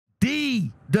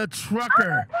D, the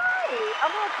trucker.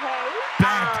 I'm okay.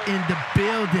 Back in the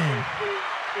building.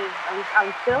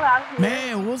 I'm still out here.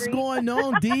 Man, what's going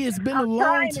on, D? It's been a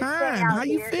long time. How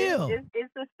you feel?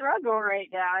 It's a struggle right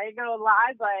now. I ain't gonna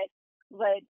lie, but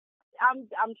I'm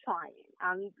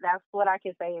trying. That's what I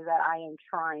can say, is that I am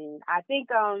trying. I think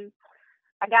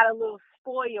I got a little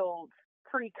spoiled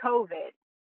pre-COVID,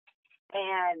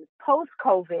 and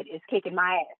post-COVID is kicking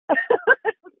my ass.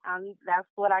 That's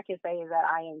what I can say, is that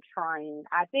I am trying.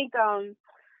 I think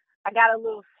I got a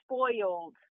little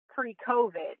spoiled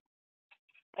pre-COVID,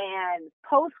 and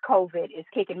post-COVID is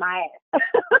kicking my ass.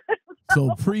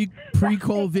 So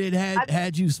pre-COVID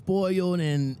had you spoiled,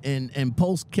 and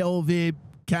post-COVID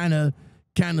kind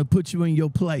of put you in your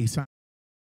place, huh?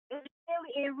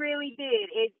 It really did.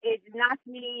 It knocked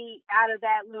me out of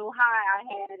that little high I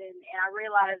had, and I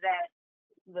realized that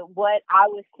what I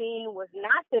was seeing was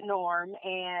not the norm,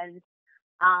 and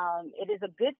it is a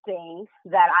good thing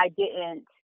that I didn't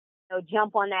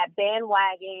jump on that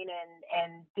bandwagon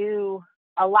and do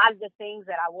a lot of the things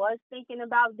that I was thinking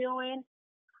about doing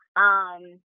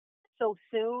so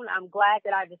soon. I'm glad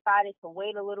that I decided to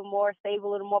wait a little more, save a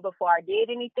little more before I did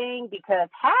anything, because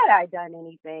had I done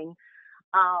anything,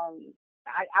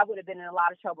 I would have been in a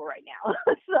lot of trouble right now.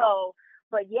 So,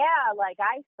 but yeah, like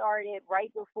I started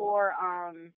right before,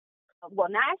 I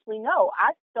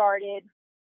started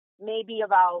maybe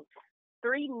about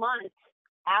 3 months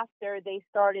after they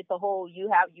started the whole, you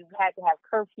had to have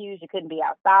curfews, you couldn't be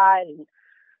outside, and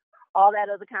all that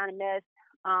other kind of mess,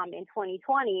 in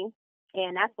 2020.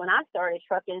 And that's when I started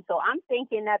trucking. So I'm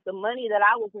thinking that the money that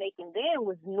I was making then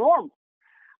was normal.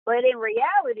 But in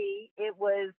reality, it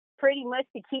was pretty much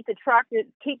to keep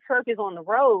truckers on the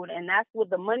road. And that's what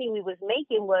the money we was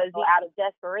making was out of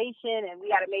desperation. And we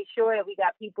got to make sure that we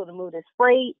got people to move this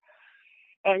freight.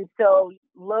 And so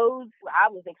loads, I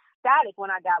was ecstatic when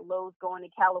I got loads going to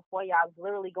California. I was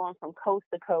literally going from coast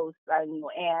to coast, and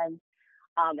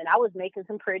I was making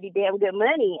some pretty damn good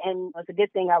money. And it's a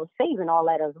good thing I was saving all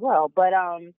that as well. But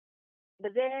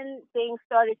then things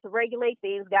started to regulate.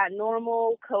 Things got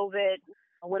normal. COVID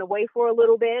went away for a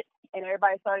little bit, and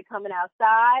everybody started coming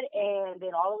outside. And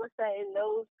then all of a sudden,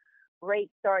 those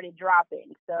rates started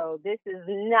dropping. So this is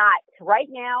not, right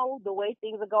now, the way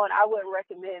things are going, I wouldn't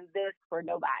recommend this for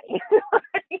nobody.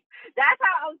 That's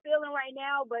how I'm feeling right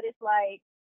now. But it's like,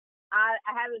 I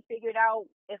haven't figured out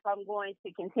if I'm going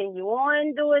to continue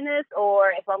on doing this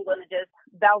or if I'm going to just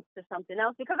bounce to something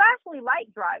else, because I actually like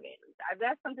driving.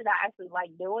 That's something that I actually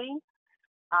like doing.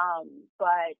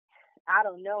 But I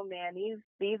don't know, man. These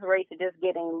rates are just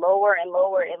getting lower and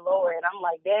lower and lower. And I'm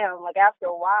like, damn, like after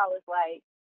a while, it's like,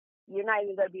 you're not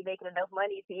even going to be making enough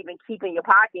money to even keep in your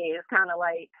pocket. It's kind of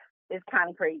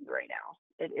crazy right now.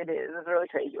 It is. It's really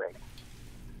crazy right now.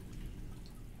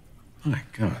 My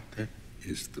God, that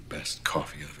is the best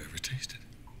coffee I've ever tasted.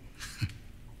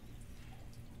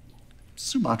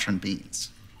 Sumatran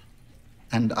beans.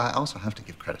 And I also have to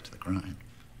give credit to the grind.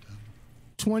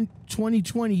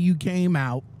 2020, you came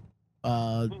out.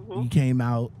 You came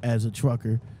out as a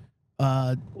trucker.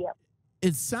 Yep.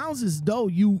 It sounds as though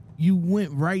you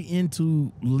went right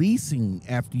into leasing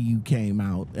after you came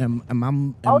out. No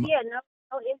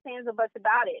ifs, ands, or buts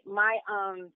about it. My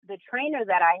the trainer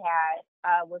that I had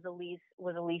was a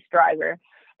lease driver,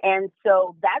 and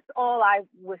so that's all I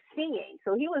was seeing.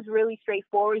 So he was really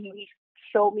straightforward. He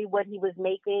showed me what he was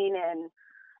making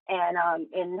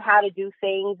and how to do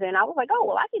things, and I was like, oh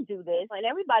well, I can do this. And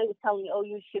everybody was telling me, oh,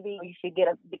 you should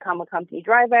become a company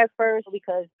driver at first,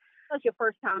 because it's your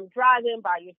first time driving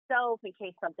by yourself in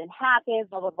case something happens,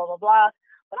 blah blah blah blah blah.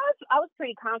 But I was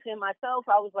pretty confident in myself.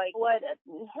 I was like, what?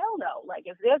 Hell no. Like,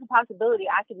 if there's a possibility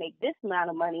I can make this amount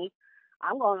of money,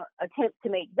 I'm going to attempt to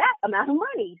make that amount of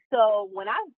money. So when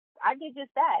I did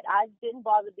just that, I didn't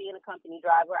bother being a company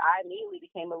driver. I immediately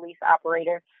became a lease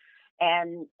operator.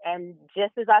 And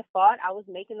just as I thought, I was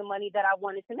making the money that I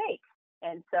wanted to make.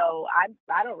 And so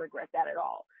I don't regret that at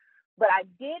all. But I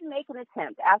did make an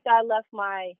attempt after I left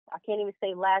I can't even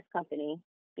say last company,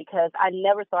 because I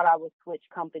never thought I would switch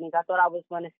companies. I thought I was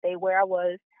going to stay where I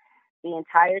was the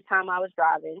entire time I was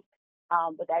driving,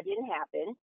 but that didn't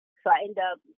happen. So I ended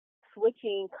up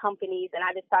switching companies, and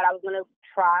I decided I was going to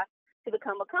try to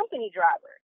become a company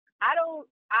driver. I don't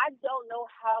know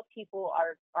how people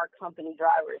are company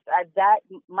drivers. That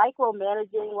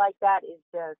micromanaging like that is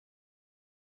just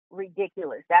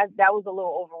ridiculous. That was a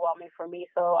little overwhelming for me.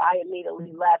 So I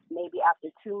immediately left maybe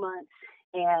after 2 months.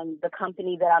 And the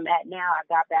company that I'm at now, I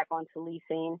got back onto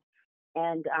leasing,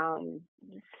 and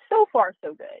so far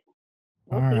so good.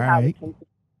 We'll see how it continues.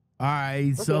 All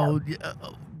right, so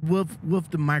with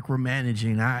the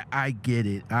micromanaging, I get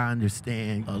it. I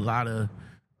understand. A lot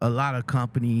of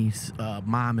companies,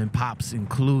 mom and pops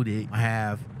included,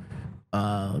 have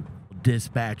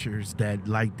dispatchers that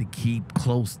like to keep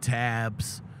close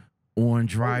tabs on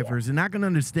drivers, and I can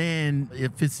understand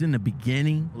if it's in the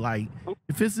beginning, like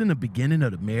if it's in the beginning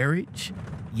of the marriage,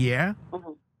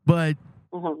 but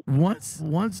once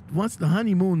the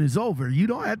honeymoon is over, you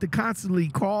don't have to constantly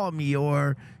call me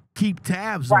or keep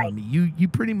tabs on me. You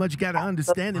pretty much got to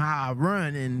understand how I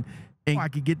run, and I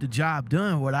could get the job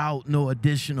done without no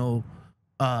additional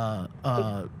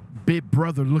big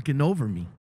brother looking over me.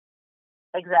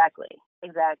 Exactly.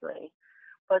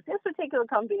 But this particular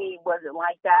company wasn't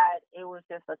like that. It was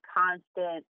just a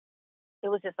constant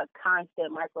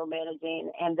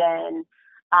micromanaging. And then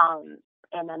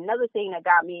and another thing that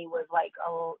got me was like,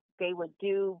 they would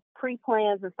do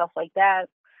pre-plans and stuff like that.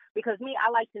 Because me, I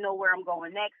like to know where I'm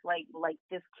going next. Like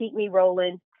just keep me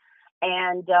rolling.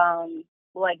 And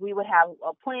like we would have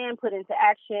a plan put into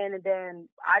action, and then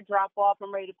I drop off.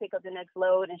 I'm ready to pick up the next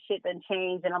load, and shit then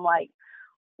change. And I'm like,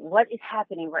 what is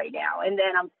happening right now? And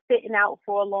then I'm sitting out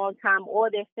for a long time, or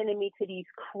they're sending me to these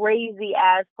crazy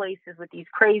ass places with these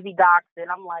crazy docs, and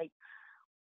I'm like,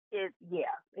 it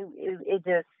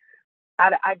just,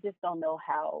 I just don't know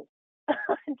how. I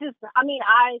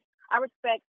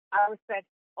respect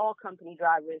all company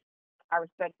drivers. I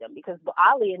respect them because,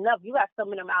 oddly enough, you got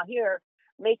some of them out here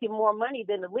making more money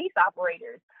than the lease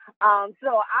operators. So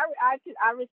I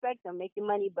respect them making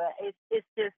money, but it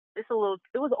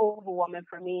was overwhelming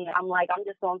for me. I'm like, I'm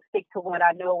just gonna stick to what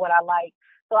I know, what I like.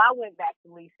 So I went back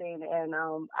to leasing, and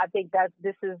I think that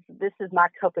this is my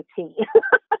cup of tea.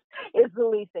 It's the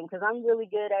leasing, because I'm really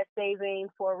good at saving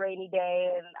for a rainy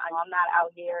day, and I'm not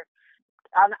out here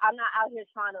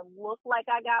trying to look like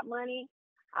I got money.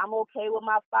 I'm okay with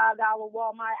my $5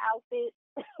 Walmart outfit,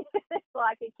 so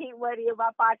I can keep money in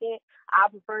my pocket. I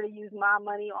prefer to use my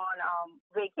money on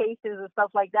vacations and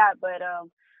stuff like that. But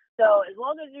so as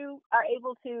long as you are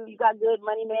able to, you got good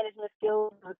money management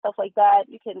skills and stuff like that,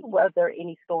 you can weather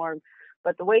any storm.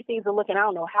 But the way things are looking, I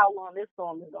don't know how long this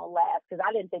storm is gonna last, because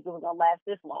I didn't think it was gonna last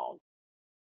this long.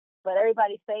 But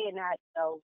everybody's saying that,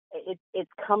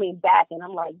 it's coming back, and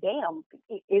I'm like, damn,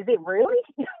 is it really?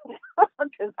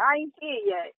 Because I ain't see it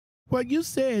yet. Well, you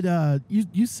said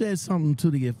you said something to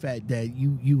the effect that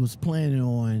you was planning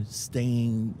on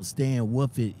staying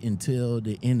with it until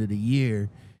the end of the year,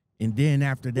 and then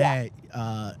after that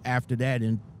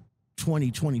in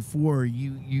 2024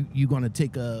 you gonna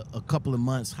take a couple of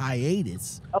months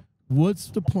hiatus. Oh. What's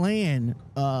the plan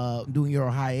during your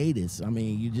hiatus? I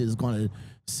mean, you just gonna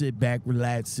sit back,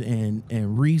 relax, and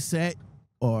reset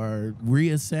or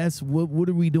reassess? What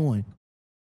are we doing?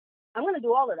 I'm gonna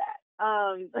do all of that.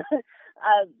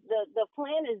 The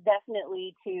plan is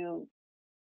definitely to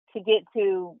get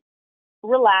to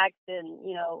relax and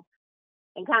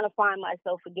and kind of find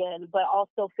myself again, but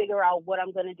also figure out what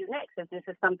I'm going to do next. If this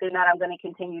is something that I'm going to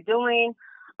continue doing,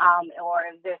 or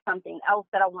if there's something else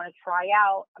that I want to try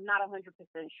out. I'm not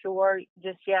 100% sure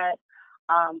just yet.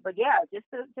 But yeah, just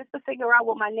to figure out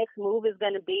what my next move is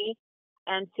going to be,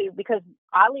 and because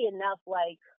oddly enough,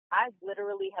 like I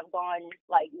literally have gone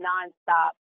like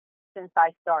nonstop since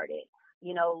I started.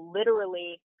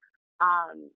 Literally,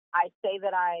 I say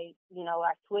that I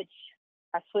switch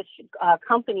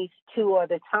companies 2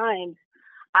 other times.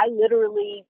 I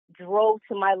literally drove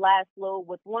to my last load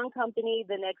with one company.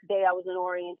 The next day I was in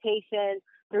orientation.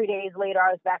 3 days later,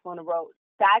 I was back on the road.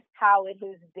 That's how it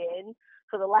has been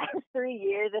for the last 3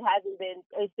 years.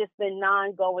 It's just been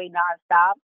non-going,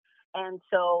 nonstop. And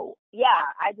so,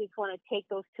 yeah, I just want to take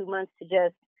those 2 months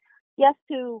to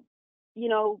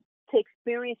to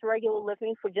experience regular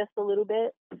living for just a little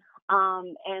bit.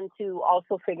 And to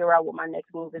also figure out what my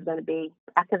next move is going to be,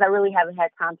 because I really haven't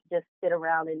had time to just sit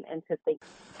around and to think.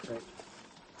 Great.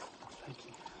 Thank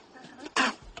you.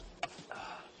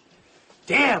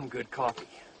 Damn good coffee.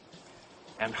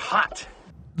 And hot.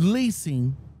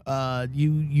 Leasing,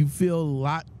 you feel a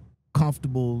lot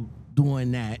comfortable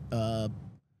doing that.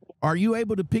 Are you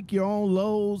able to pick your own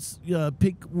loads,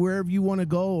 pick wherever you want to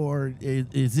go, or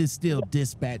is it still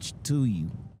dispatched to you?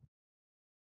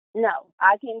 No,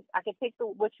 I can pick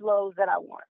which loads that I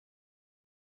want.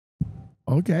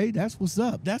 Okay, that's what's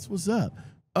up.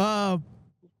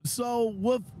 So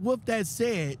with that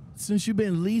said, since you've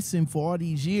been leasing for all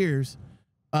these years,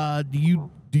 do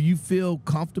you feel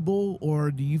comfortable,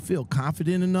 or do you feel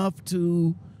confident enough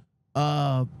to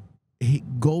go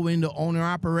into owner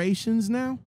operations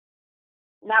now?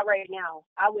 Not right now.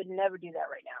 I would never do that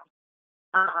right now.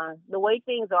 The way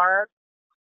things are,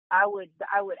 I would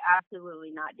absolutely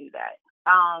not do that.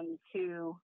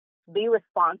 to be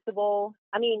responsible.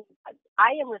 I mean,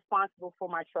 I am responsible for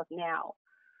my truck now,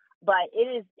 but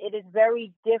it is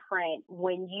very different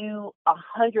when you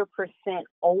 100%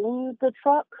 own the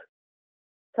truck,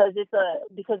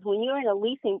 because when you're in a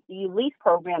lease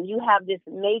program, you have this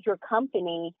major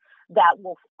company that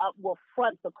will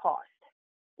front the cost.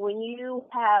 When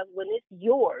it's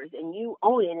yours and you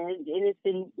own it and it's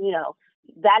in,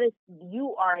 that is,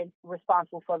 you are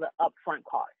responsible for the upfront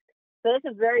cost. So it's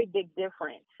a very big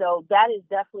difference. So that is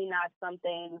definitely not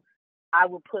something I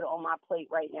would put on my plate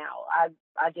right now.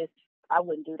 I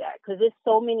wouldn't do that, because there's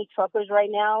so many truckers right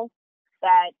now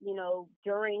that,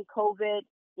 during COVID,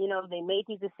 they made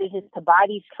these decisions to buy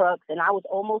these trucks, and I was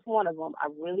almost one of them. I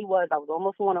really was. I was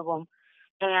almost one of them.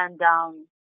 And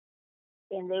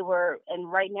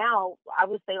right now, I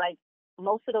would say, like,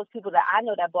 most of those people that I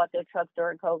know that bought their trucks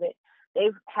during COVID,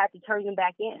 they've had to turn them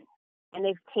back in, and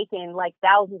they've taken like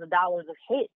thousands of dollars of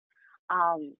hits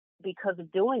because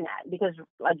of doing that. Because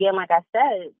again, like I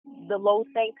said, the lows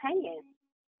ain't paying.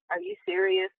 Are you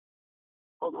serious?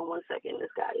 Hold on one second. This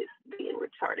guy is being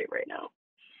retarded right now.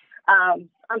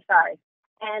 I'm sorry.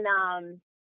 And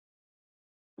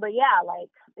but yeah, like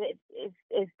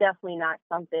it's definitely not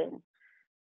something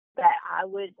that I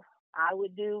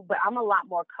would do. But I'm a lot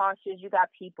more cautious. You got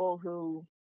people who,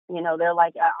 they're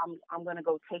like, I'm gonna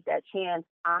go take that chance.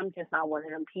 I'm just not one of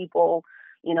them people.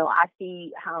 I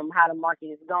see how the market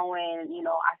is going.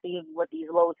 I see what these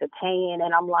loads are paying,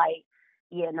 and I'm like,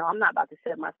 yeah, no, I'm not about to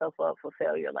set myself up for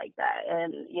failure like that.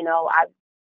 And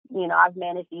I've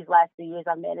managed these last 2 years.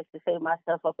 I've managed to save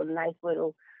myself up a nice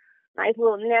little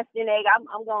nesting egg.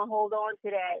 I'm gonna hold on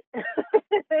to that.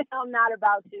 I'm not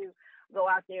about to go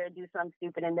out there and do something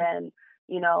stupid and then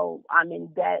I'm in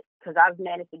debt, because I've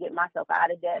managed to get myself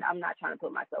out of debt. I'm not trying to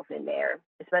put myself in there,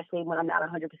 especially when I'm not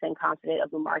 100% confident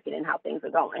of the market and how things are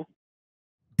going.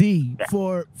 D,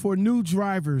 for new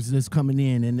drivers that's coming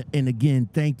in, and again,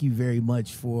 thank you very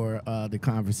much for the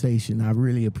conversation. I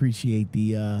really appreciate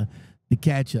the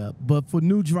catch up. But for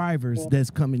new drivers that's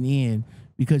coming in,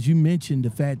 because you mentioned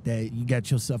the fact that you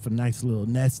got yourself a nice little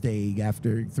nest egg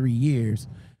after 3 years.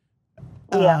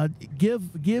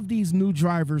 Give these new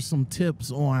drivers some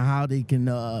tips on how they can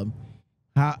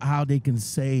how they can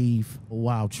save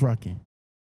while trucking.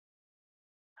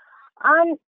 I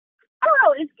don't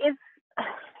know. It's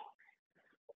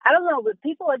I don't know, but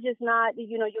people are just not.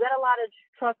 You got a lot of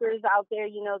truckers out there.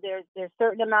 There's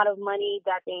certain amount of money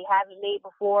that they haven't made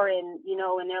before, and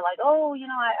and they're like, oh,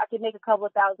 I could make a couple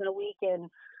of thousand a week, and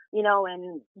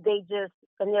and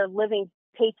they're living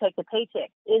paycheck to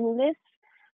paycheck. In this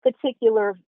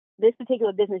particular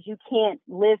business, you can't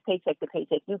live paycheck to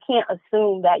paycheck. You can't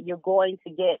assume that you're going to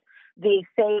get the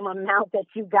same amount that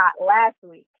you got last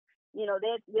week.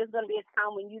 There's going to be a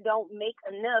time when you don't make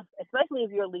enough, especially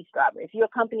if you're a lease driver. If you're a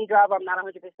company driver, I'm not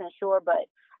 100% sure, but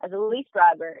as a lease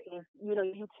driver, if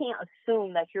you can't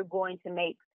assume that you're going to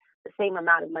make the same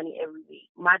amount of money every week.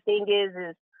 My thing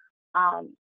is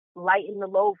lighten the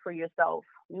load for yourself.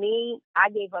 Me, I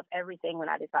gave up everything when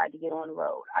I decided to get on the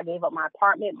road. I gave up my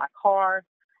apartment, my car,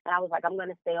 and I was like, I'm going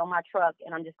to stay on my truck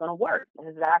and I'm just going to work. That's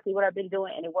exactly what I've been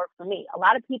doing, and it worked for me. A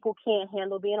lot of people can't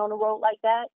handle being on the road like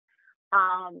that.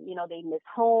 They miss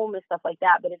home and stuff like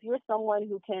that. But if you're someone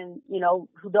who can,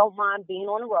 who don't mind being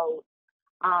on the road,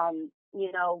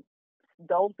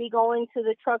 don't be going to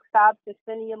the truck stops and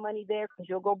spending your money there, because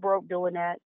you'll go broke doing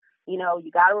that. You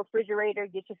got a refrigerator,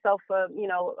 get yourself a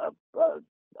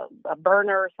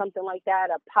burner or something like that,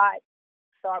 a pot.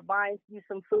 Start buying you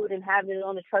some food and having it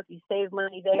on the truck. You save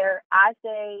money there. I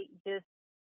say just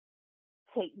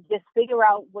figure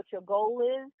out what your goal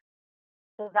is.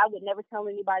 Because I would never tell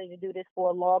anybody to do this for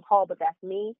a long haul, but that's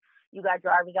me. You got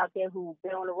drivers out there who've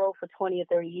been on the road for 20 or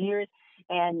 30 years,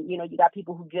 and you got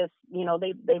people who just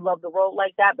they love the road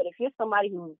like that. But if you're somebody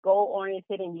who's goal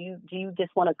oriented and you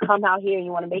just want to come out here and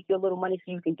you want to make your little money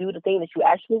so you can do the thing that you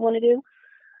actually want to do,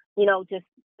 just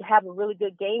have a really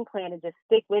good game plan and just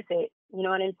stick with it. You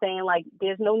know what I'm saying? Like,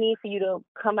 there's no need for you to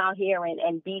come out here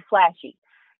and be flashy.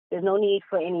 There's no need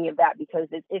for any of that, because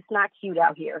it's not cute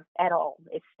out here at all.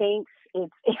 It stinks.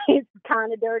 It's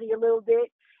kind of dirty a little bit.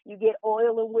 You get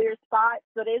oil in weird spots.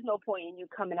 So there's no point in you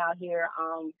coming out here,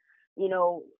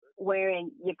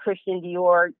 wearing your Christian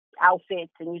Dior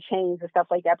outfits and your chains and stuff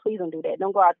like that. Please don't do that.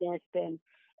 Don't go out there and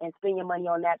spend your money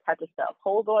on that type of stuff.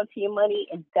 Hold on to your money,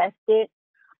 invest it.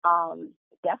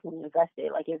 Definitely invest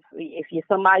it. Like if you're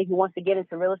somebody who wants to get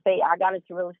into real estate, I got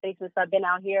into real estate since I've been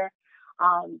out here.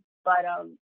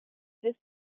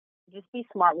 Just be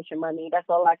smart with your money. That's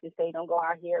all I can say. Don't go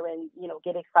out here and,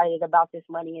 get excited about this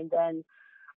money and then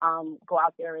go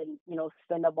out there and,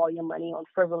 spend up all your money on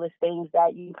frivolous things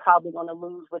that you're probably going to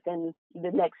lose within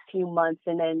the next few months.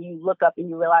 And then you look up and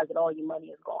you realize that all your money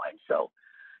is gone. So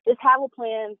just have a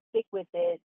plan, stick with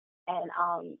it,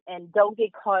 and don't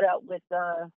get caught up with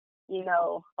the,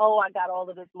 oh, I got all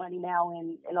of this money now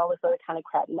and all this other kind of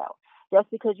crap. No, just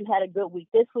because you had a good week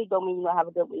this week don't mean you're going to have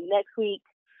a good week next week.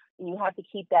 You have to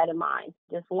keep that in mind.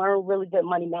 Just learn really good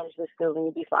money management skills and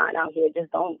you'll be fine out here.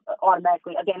 Just don't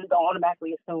automatically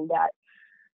assume that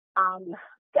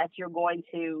that you're going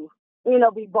to,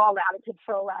 be balled out of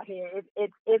control out here.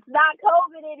 It's not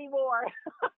COVID anymore.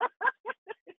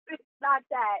 It's not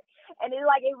that. And it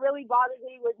really bothers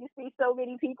me when you see so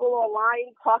many people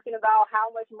online talking about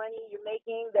how much money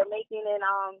they're making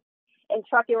in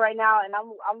trucking right now. And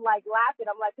I'm laughing.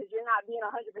 I'm like, because you're not being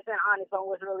 100% honest on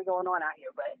what's really going on out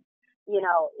here. But,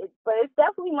 it's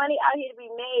definitely money out here to be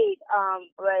made.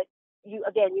 But you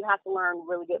have to learn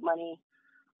really good money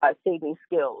saving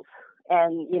skills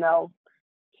and,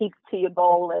 keep to your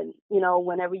goal. And,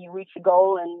 whenever you reach your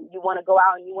goal and you want to go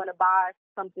out and you want to buy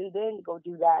something, then go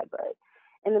do that. But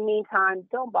in the meantime,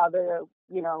 don't bother,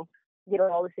 get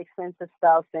all this expensive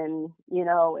stuff and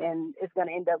it's going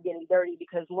to end up getting dirty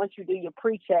because once you do your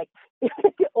pre-check,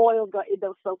 the oil's going to end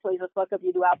up someplace and fuck up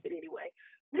your new outfit anyway.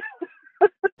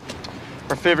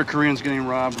 Our favorite Korean's getting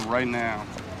robbed right now.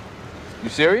 You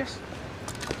serious?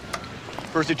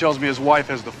 First he tells me his wife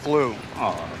has the flu.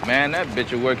 Oh, man, that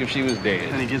bitch would work if she was dead.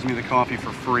 And he gives me the coffee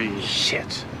for free.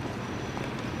 Shit.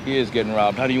 He is getting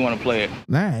robbed. How do you want to play it?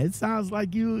 Nah, it sounds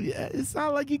like you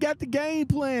got the game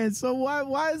plan. So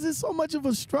why is it so much of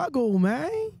a struggle,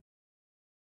 man?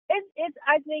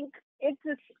 I think it's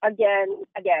just, again,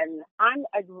 I'm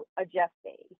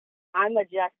adjusting. I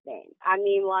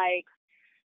mean, like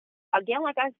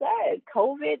I said,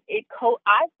 COVID,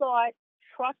 I thought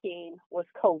trucking was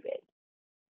COVID.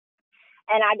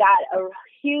 And I got a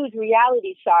huge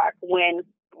reality shock when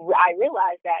I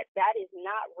realized that is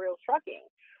not real trucking.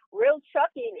 Real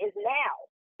trucking is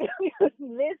now.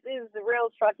 This is the real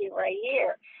trucking right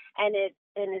here. And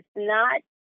it's not,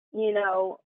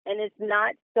 and it's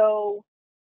not so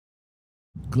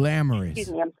glamorous.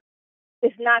 Excuse me.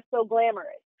 It's not so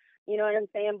glamorous. You know what I'm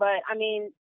saying? But I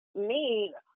mean,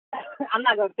 me, I'm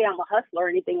not going to say I'm a hustler or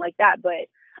anything like that, but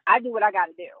I do what I got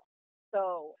to do.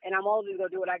 So, and I'm always going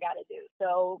to do what I got to do.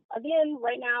 So again,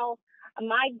 right now,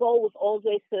 my goal was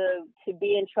always to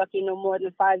be in trucking no more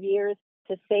than 5 years,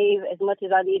 to save as much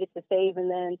as I needed to save, and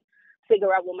then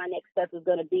figure out what my next step is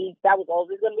going to be. That was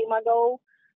always going to be my goal.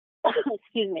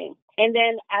 Excuse me. And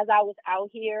then as I was out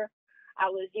here, I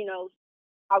was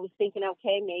thinking,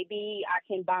 okay, maybe I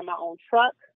can buy my own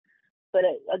truck. But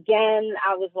again,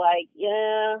 I was like,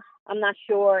 yeah, I'm not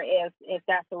sure if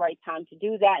that's the right time to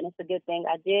do that. And it's a good thing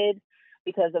I did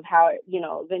because of how,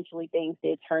 eventually things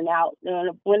did turn out.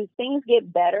 When things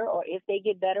get better, or if they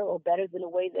get better or better than the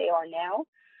way they are now,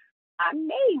 I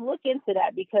may look into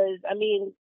that because, I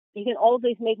mean, you can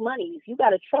always make money. If you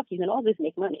got a truck, you can always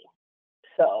make money.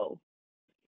 So,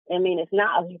 I mean, it's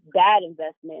not a bad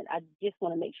investment. I just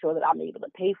want to make sure that I'm able to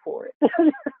pay for it.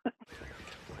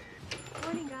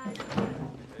 Morning, guys.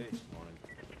 Hey, morning.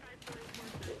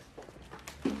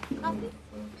 Coffee?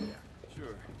 Yeah,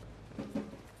 sure.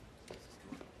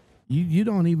 You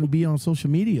don't even be on social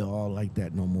media all like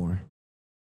that no more.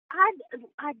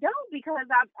 I don't, because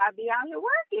I be out here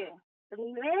working.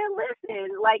 Man, listen,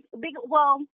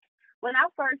 when I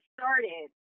first started,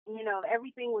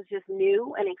 everything was just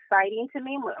new and exciting to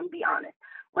me. I'm gonna be honest.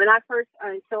 When I first,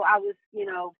 so I was,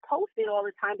 posted all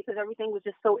the time because everything was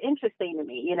just so interesting to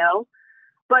me,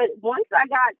 But once I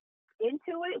got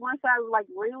into it, once I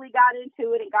really got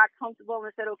into it and got comfortable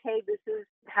and said, okay, this is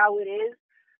how it is,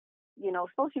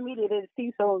 social media didn't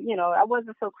see, so, I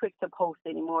wasn't so quick to post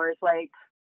anymore. It's like,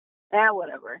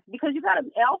 whatever. Because you got a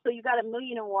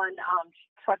 1,000,001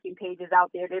 trucking pages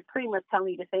out there. They're pretty much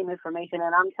telling you the same information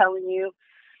and I'm telling you,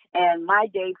 and my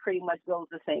day pretty much goes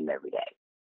the same every day.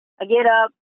 I get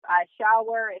up, I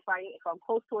shower, if I'm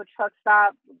close to a truck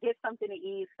stop, get something to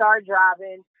eat, start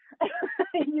driving.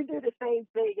 You do the same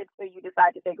thing until you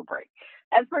decide to take a break.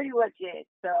 That's pretty much it.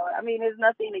 So, I mean, there's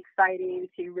nothing exciting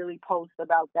to really post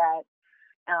about that.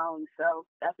 So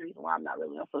that's the reason why I'm not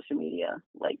really on social media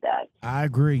like that. I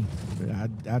agree.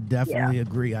 I definitely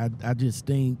agree. I just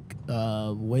think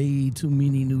way too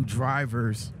many new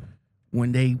drivers,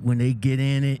 when they get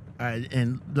in it,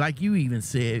 and like you even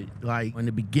said, like in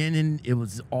the beginning, it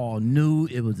was all new,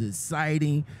 it was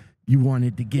exciting. You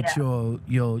wanted to get your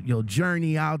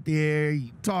journey out there,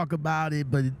 you talk about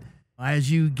it, but as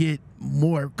you get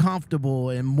more comfortable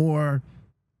and more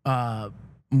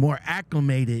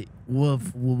acclimated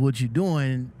with what you're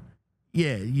doing,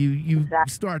 Yeah, you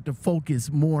Exactly. start to focus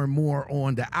more and more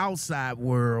on the outside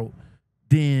world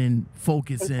than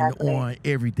focusing Exactly. on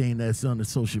everything that's on the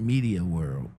social media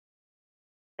world.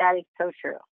 That is so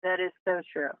true. That is so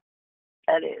true.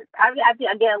 That is.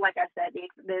 Again, like I said,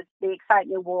 the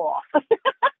excitement wore off.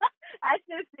 That's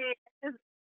just it. That's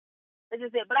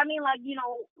just it. But I mean, like,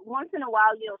 once in a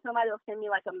while, somebody will send me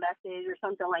like a message or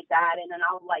something like that, and then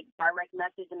I'll like direct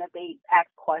message, and if they ask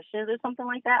questions or something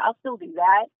like that, I'll still do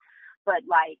that. But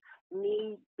like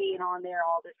me being on there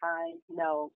all the time,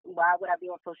 no. Why would I be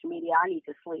on social media? I need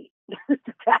to sleep.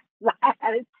 That's my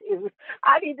attitude.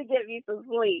 I need to get me some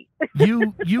sleep.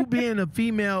 You being a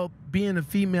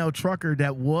female trucker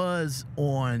that was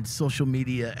on social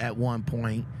media at one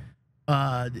point,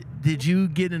 did you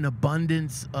get an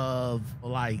abundance of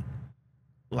like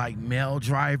male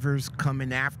drivers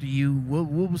coming after you? What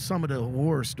was some of the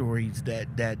horror stories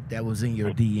that was in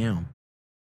your DM?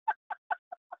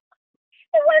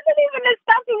 It wasn't even the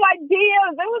stuff in my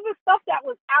DMs. It was the stuff that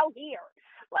was out here.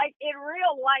 Like in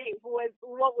real life was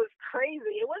what was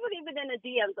crazy. It wasn't even in the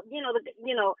DMs.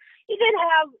 You did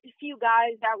have a few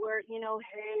guys that were,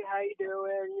 hey, how you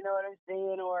doing? You know what I'm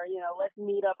saying? Or, let's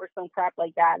meet up or some crap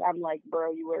like that. I'm like,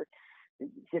 bro, you were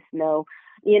just no.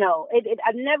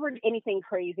 I've never did anything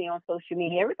crazy on social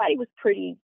media. Everybody was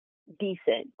pretty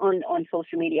decent on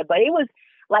social media, but it was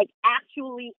like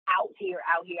actually out here.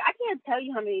 I can't tell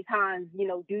you how many times,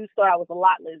 dudes thought I was a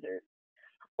lot lizard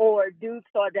or dudes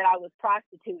thought that I was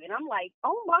prostitute. And I'm like,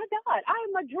 oh my God, I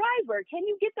am a driver. Can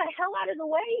you get the hell out of the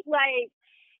way? Like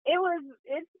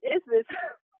it's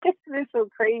this so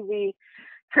crazy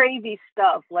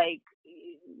stuff. Like,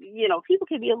 people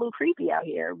can be a little creepy out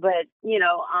here, but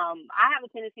I have a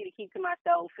tendency to keep to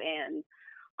myself, and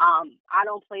I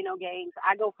don't play no games.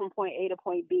 I go from point A to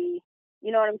point B.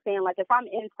 You know what I'm saying? Like if I'm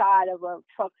inside of a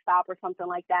truck stop or something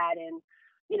like that, and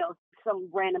some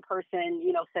random person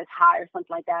says hi or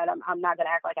something like that, I'm not gonna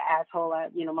act like an asshole.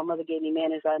 My mother gave me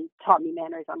manners and taught me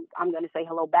manners. I'm gonna say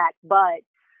hello back, but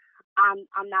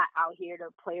I'm not out here to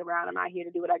play around. I'm out here to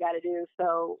do what I got to do.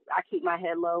 So I keep my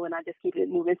head low and I just keep it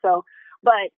moving. So,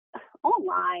 but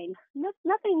online,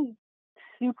 nothing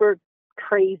super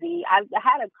crazy. I've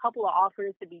had a couple of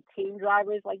offers to be team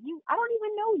drivers. Like I don't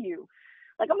even know you.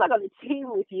 Like I'm not going to team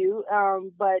with you.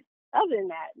 But other than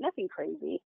that, nothing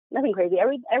crazy. Nothing crazy.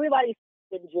 Everybody's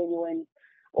been genuine.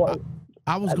 Or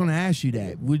I was going to ask you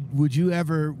that. Would you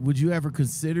ever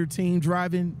consider team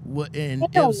driving? And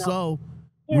if so,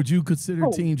 would you consider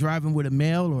team driving with a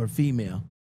male or a female?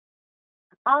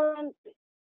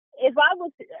 If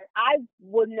I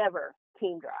would never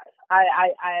team drive.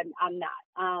 I'm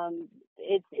not.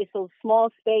 It's a small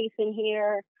space in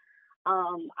here.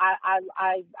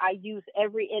 I use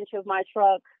every inch of my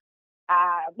truck.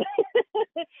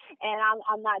 And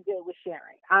I'm not good with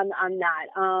sharing. I'm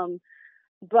not.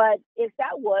 But if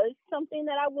that was something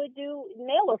that I would do,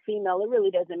 male or female, it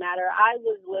really doesn't matter. I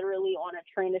was literally on a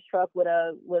trainer's truck with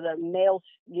a male,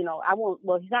 he's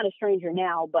not a stranger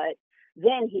now, but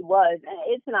then he was. And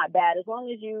it's not bad. As long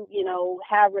as you,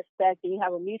 have respect and you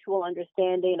have a mutual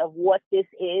understanding of what this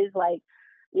is, like,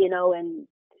 and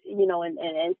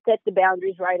set the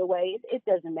boundaries right away. It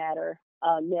doesn't matter,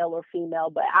 male or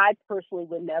female, but I personally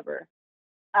would never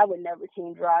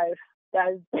team drive.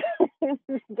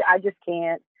 I just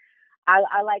can't.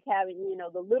 I like having,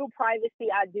 the little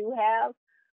privacy I do have,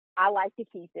 I like to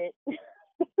keep it.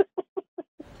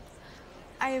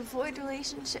 I avoid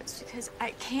relationships because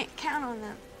I can't count on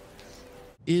them.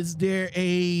 Is there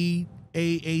a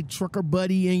trucker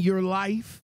buddy in your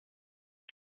life?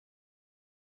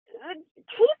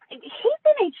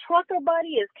 Keeping a trucker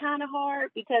buddy is kind of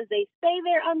hard because they say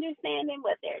they're understanding,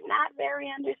 but they're not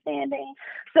very understanding.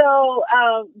 So,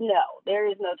 no, there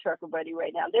is no trucker buddy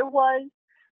right now. There was,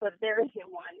 but there isn't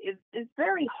one. It's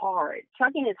very hard.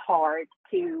 Trucking is hard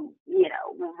to,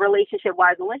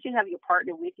 relationship-wise, unless you have your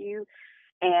partner with you,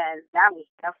 and that was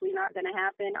definitely not going to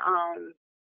happen.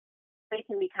 They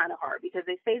can be kind of hard because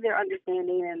they say they're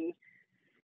understanding and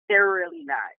they're really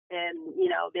not. And,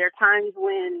 there are times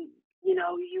when,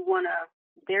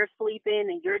 they're sleeping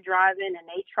and you're driving and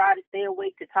they try to stay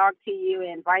awake to talk to you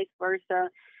and vice versa.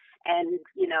 And,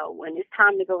 when it's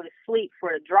time to go to sleep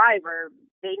for the driver,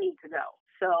 they need to go.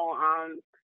 So,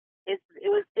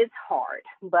 it's hard,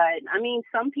 but I mean,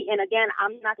 some people, and again,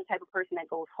 I'm not the type of person that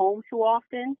goes home too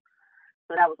often.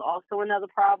 So that was also another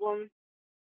problem.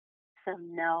 So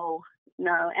no.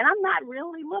 And I'm not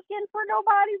really looking for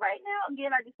nobody right now.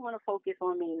 Again, I just want to focus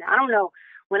on me. Now, I don't know.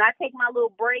 When I take my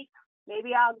little break,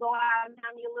 maybe I'll go out and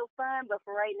have me a little fun. But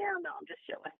for right now, no, I'm just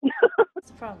chilling.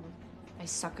 What's the problem? I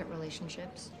suck at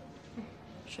relationships.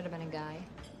 Should have been a guy.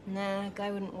 Nah, a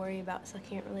guy wouldn't worry about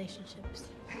sucking at relationships.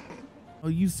 Oh,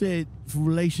 you said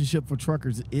relationship for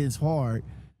truckers is hard.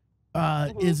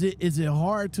 Is it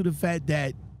hard to the fact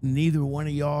that neither one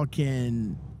of y'all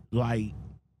can like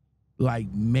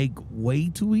make way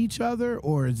to each other,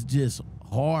 or it's just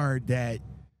hard that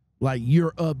like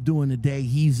you're up during the day,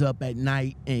 he's up at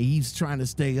night, and he's trying to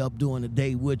stay up during the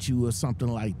day with you or something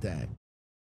like that?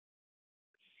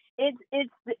 It's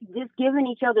just giving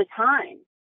each other time.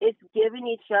 It's giving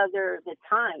each other the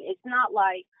time. It's not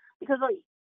like, because like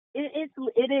it's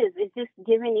just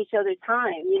giving each other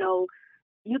time. You know,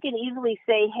 you can easily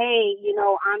say, hey, you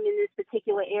know, I'm in this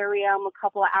particular area. I'm a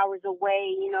couple of hours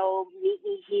away, you know, meet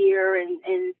me here and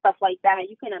stuff like that.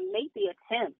 You can make the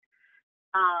attempt,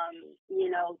 you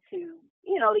know,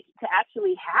 to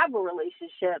actually have a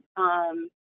relationship.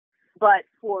 But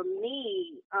for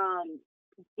me,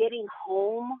 getting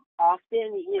home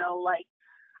often, you know, like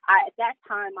at that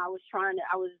time I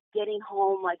was getting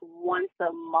home like once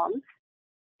a month.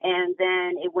 And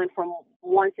then it went from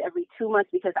once every 2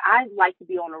 months, because I like to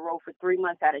be on the road for 3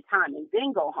 months at a time and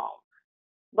then go home.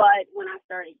 But when I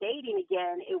started dating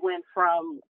again, it went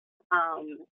from,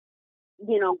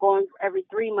 you know, going every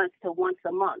 3 months to once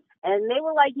a month. And they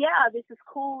were like, yeah, this is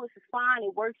cool. This is fine.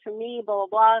 It works for me, blah, blah,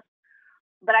 blah.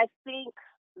 But I think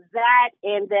that,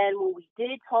 and then when we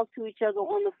did talk to each other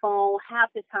on the phone,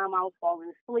 half the time I was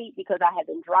falling asleep because I had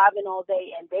been driving all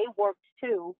day and they worked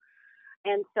too.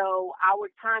 And so our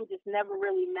time just never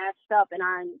really matched up, and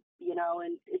and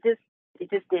it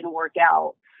just didn't work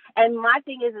out. And my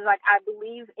thing is like, I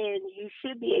believe in, you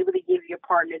should be able to give your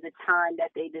partner the time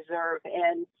that they deserve.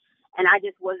 And I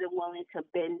just wasn't willing to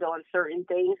bend on certain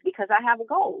things because I have a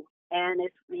goal, and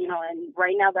it's, you know, and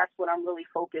right now that's what I'm really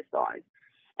focused on.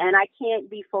 And I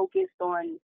can't be focused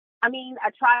on, I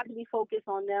tried to be focused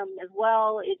on them as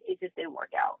well. It just didn't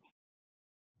work out.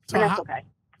 So and that's okay.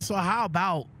 So how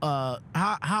about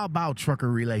how about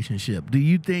trucker relationship? Do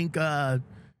you think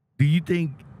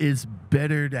it's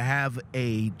better to have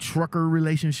a trucker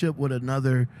relationship with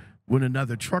another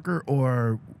trucker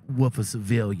or with a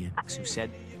civilian? Who said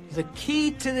the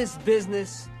key to this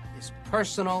business is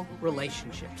personal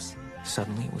relationships?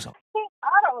 Suddenly it was all.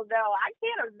 I don't know. I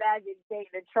can't imagine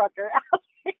dating a trucker.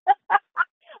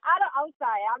 I'm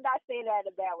sorry. I'm not saying that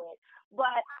in a bad way.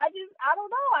 But I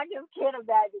don't know. I just can't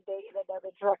imagine dating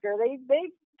another trucker.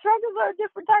 Truckers are a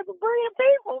different type of breed of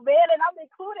people, man, and I'm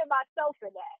including myself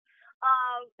in that.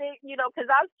 Because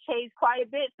I've changed quite a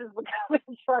bit since becoming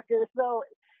a trucker, so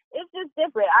it's just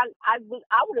different. I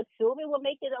would assume it would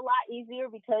make it a lot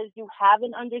easier because you have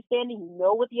an understanding, you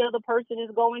know what the other person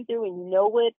is going through, and you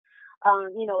know what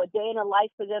a day in a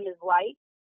life for them is like.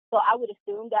 So I would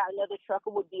assume that another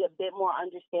trucker would be a bit more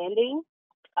understanding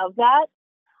of that.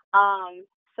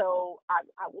 So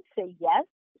I would say yes,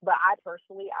 but I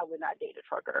personally would not date a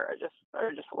trucker. I just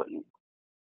wouldn't.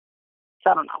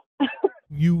 So I don't know.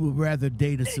 You would rather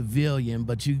date a civilian,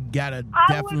 but you gotta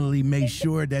definitely make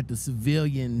sure that the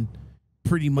civilian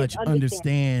pretty much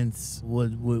understands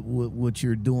what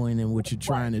you're doing and what you're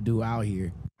trying to do out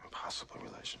here. Impossible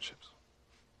relationships.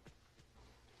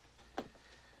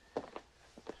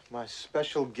 My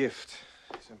special gift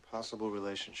is impossible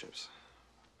relationships.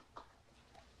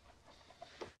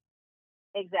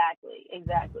 Exactly.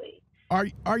 Are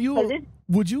you?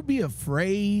 Would you be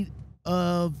afraid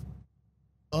of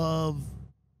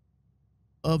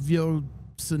your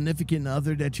significant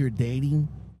other that you're dating?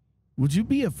 Would you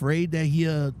be afraid that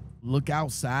he'll look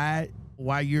outside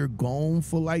while you're gone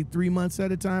for like 3 months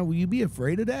at a time? Will you be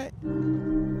afraid of that?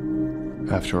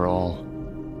 After all,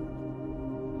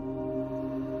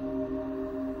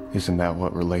 isn't that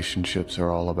what relationships are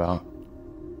all about?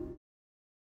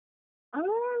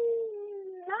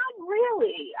 Not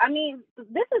really.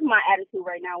 This is my attitude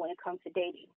right now when it comes to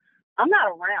dating. I'm not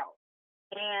around.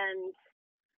 And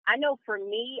I know for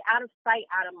me, out of sight,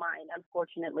 out of mind,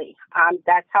 unfortunately.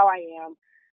 That's how I am.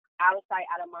 Out of sight,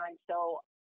 out of mind. So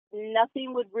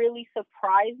nothing would really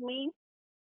surprise me.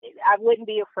 I wouldn't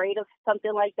be afraid of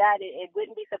something like that. It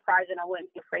wouldn't be surprising. I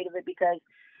wouldn't be afraid of it because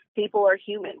people are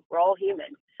human. We're all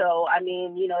human. So,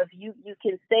 if you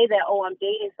can say that, oh, I'm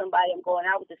dating somebody, I'm going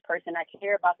out with this person, I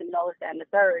care about them, and all this, that, and the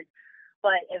third.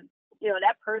 But if,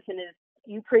 that person is,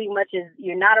 you pretty much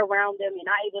you're not around them, you're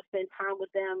not able to spend time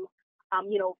with them,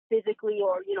 physically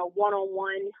or,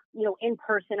 one-on-one, in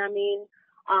person,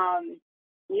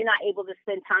 you're not able to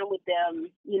spend time with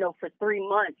them, for 3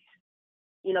 months,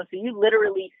 so you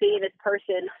literally see this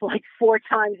person like 4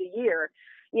 times a year,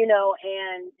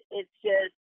 and it's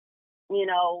just,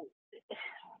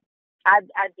 I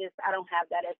don't have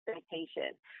that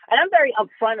expectation. And I'm very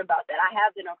upfront about that. I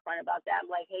have been upfront about that. I'm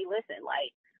like, hey, listen,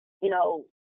 like, you know,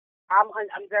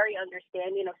 I'm very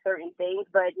understanding of certain things,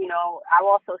 but, you know, I've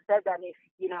also said that if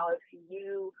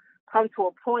you come to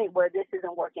a point where this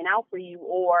isn't working out for you,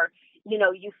 or, you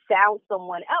know, you found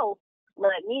someone else,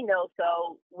 let me know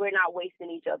so we're not wasting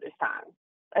each other's time.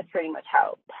 That's pretty much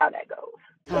how that goes.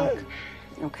 Talk.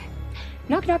 Okay.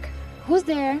 Knock, knock. Who's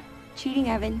there? Cheating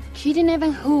Evan. Cheating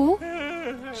Evan who?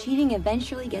 Cheating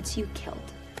eventually gets you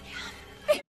killed.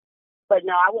 But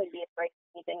no, I wouldn't be afraid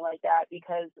of anything like that,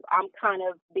 because I'm kind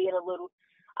of being a little,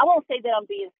 I won't say that I'm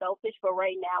being selfish, but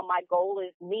right now my goal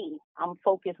is me. I'm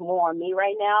focused more on me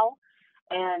right now.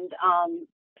 And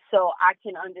so I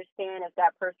can understand if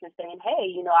that person's saying, hey,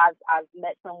 you know, I've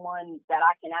met someone that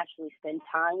I can actually spend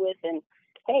time with, and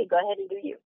hey, go ahead and do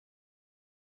you.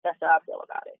 That's how I feel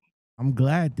about it. I'm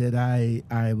glad that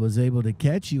I was able to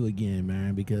catch you again,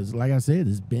 man, because like I said,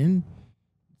 it's been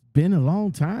a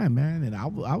long time, man, and I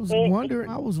was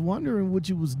wondering what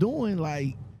you was doing.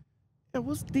 Like, yeah,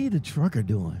 what's Nee the trucker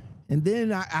doing? And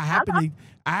then I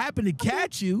happened to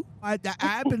catch you. I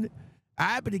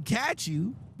happened to catch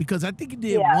you because I think you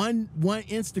did one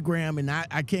Instagram, and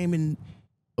I came in.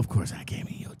 Of course, I came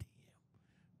in your DM,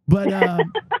 but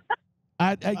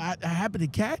I happened to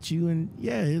catch you, and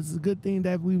yeah, it's a good thing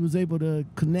that we was able to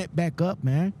connect back up,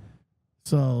 man.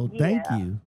 So thank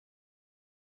you.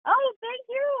 Oh, thank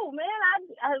you, man.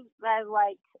 I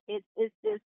like it's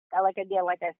just like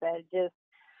I said, just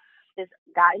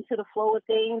got into the flow of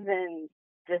things and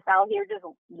just out here just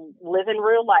living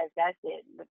real life. That's it.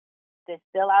 Just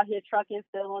still out here trucking,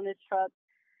 still on this truck,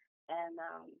 and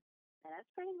that's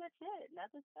pretty much it.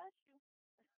 Nothing special.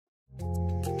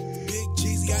 Big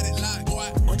G's got it locked,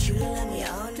 boy. Want you to love me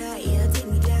all night, yeah, take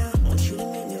me down. Want you to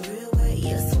make me real way,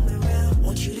 yeah, swim around.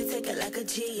 Want you to take it like a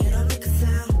G, yeah, don't make